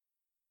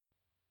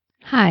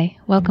Hi,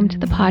 welcome to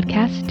the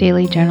podcast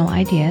Daily Journal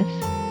Ideas.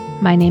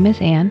 My name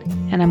is Anne,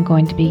 and I'm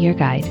going to be your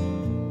guide.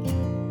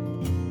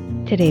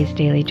 Today's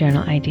Daily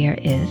Journal idea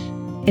is,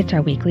 it's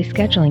our weekly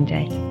scheduling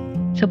day.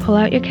 So pull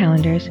out your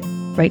calendars,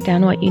 write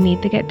down what you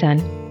need to get done,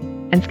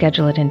 and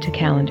schedule it into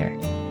calendar.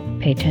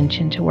 Pay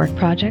attention to work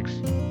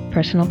projects,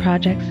 personal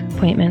projects,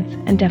 appointments,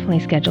 and definitely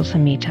schedule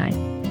some me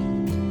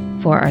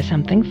time. For our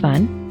something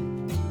fun,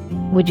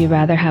 would you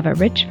rather have a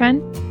rich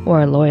friend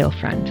or a loyal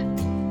friend?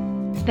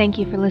 Thank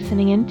you for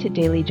listening in to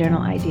Daily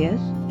Journal Ideas.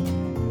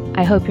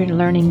 I hope you're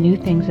learning new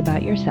things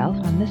about yourself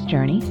on this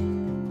journey.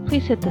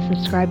 Please hit the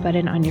subscribe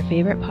button on your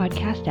favorite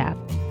podcast app.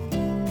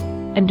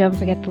 And don't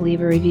forget to leave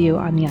a review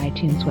on the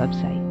iTunes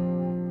website.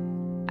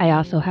 I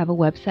also have a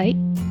website,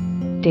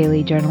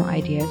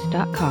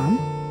 dailyjournalideas.com,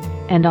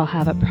 and I'll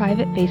have a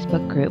private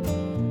Facebook group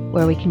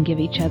where we can give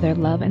each other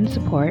love and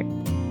support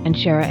and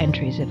share our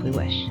entries if we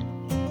wish.